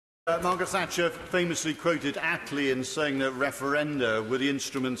Margaret Thatcher famously quoted Attlee in saying that referenda were the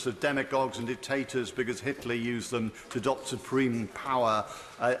instruments of demagogues and dictators because Hitler used them to adopt supreme power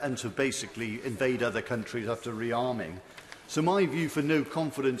and to basically invade other countries after rearming. So my view for no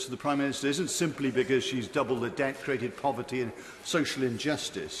confidence in the Prime Minister isn't simply because she's doubled the debt, created poverty and social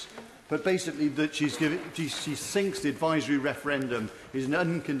injustice, but basically that she thinks the advisory referendum is an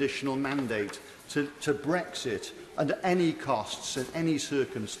unconditional mandate to Brexit under any costs and any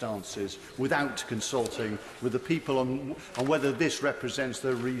circumstances without consulting with the people on whether this represents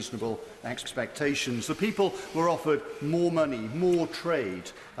their reasonable expectations. The people were offered more money, more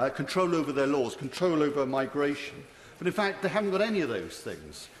trade, control over their laws, control over migration. But in fact, they haven't got any of those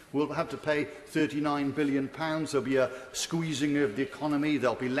things. We'll have to pay £39 billion. There'll be a squeezing of the economy.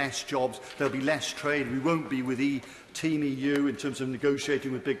 There'll be less jobs. There'll be less trade. We won't be with Team EU in terms of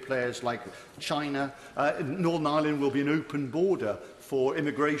negotiating with big players like China. Northern Ireland will be an open border for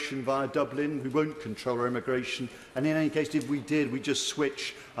immigration via Dublin. We won't control our immigration. And in any case, if we did, we'd just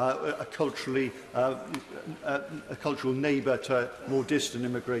switch a cultural neighbour to more distant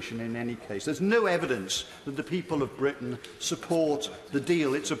immigration in any case. There's no evidence that the people of Britain support the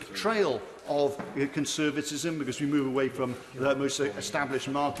deal. It's a betrayal of conservatism because we move away from the most established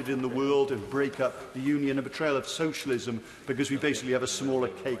market in the world and break up the union, a betrayal of socialism because we basically have a smaller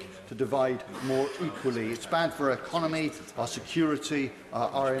cake to divide more equally. It's bad for our economy, our security,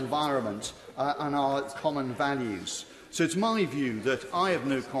 our environment and our common values. So it's my view that I have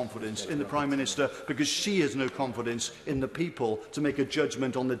no confidence in the Prime Minister because she has no confidence in the people to make a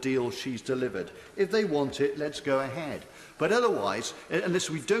judgment on the deal she's delivered. If they want it, let's go ahead. But otherwise, unless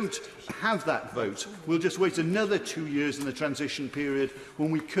we don't have that vote, we'll just wait another 2 years in the transition period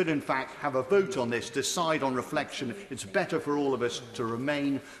when we could, in fact, have a vote on this, decide on reflection it's better for all of us to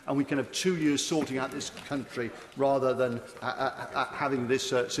remain, and we can have 2 years sorting out this country rather than having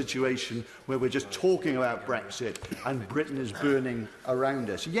this situation where we're just talking about Brexit and Britain is burning around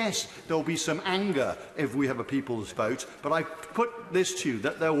us. Yes, there will be some anger if we have a people's vote, but I put this to you,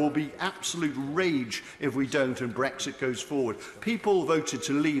 that there will be absolute rage if we don't and Brexit goes forward. People voted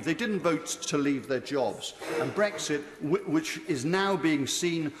to leave. They didn't vote to leave their jobs. And Brexit, which is now being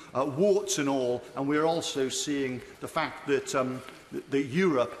seen warts and all, and we're also seeing the fact that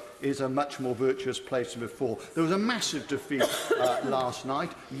Europe is a much more virtuous place than before. There was a massive defeat last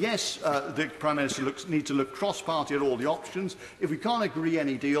night. Yes, the Prime Minister needs to look cross-party at all the options. If we can't agree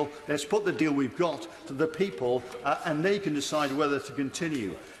any deal, let's put the deal we've got to the people and they can decide whether to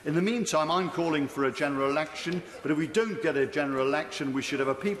continue. In the meantime, I'm calling for a general election, but if we don't get a general election, we should have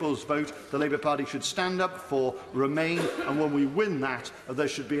a people's vote. The Labour Party should stand up for Remain, and when we win that, there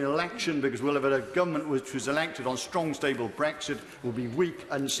should be an election, because we'll have a government which was elected on strong, stable Brexit, will be weak,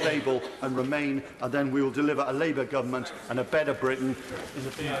 unstable, and Remain, and then we will deliver a Labour government and a better Britain in the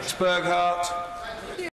future.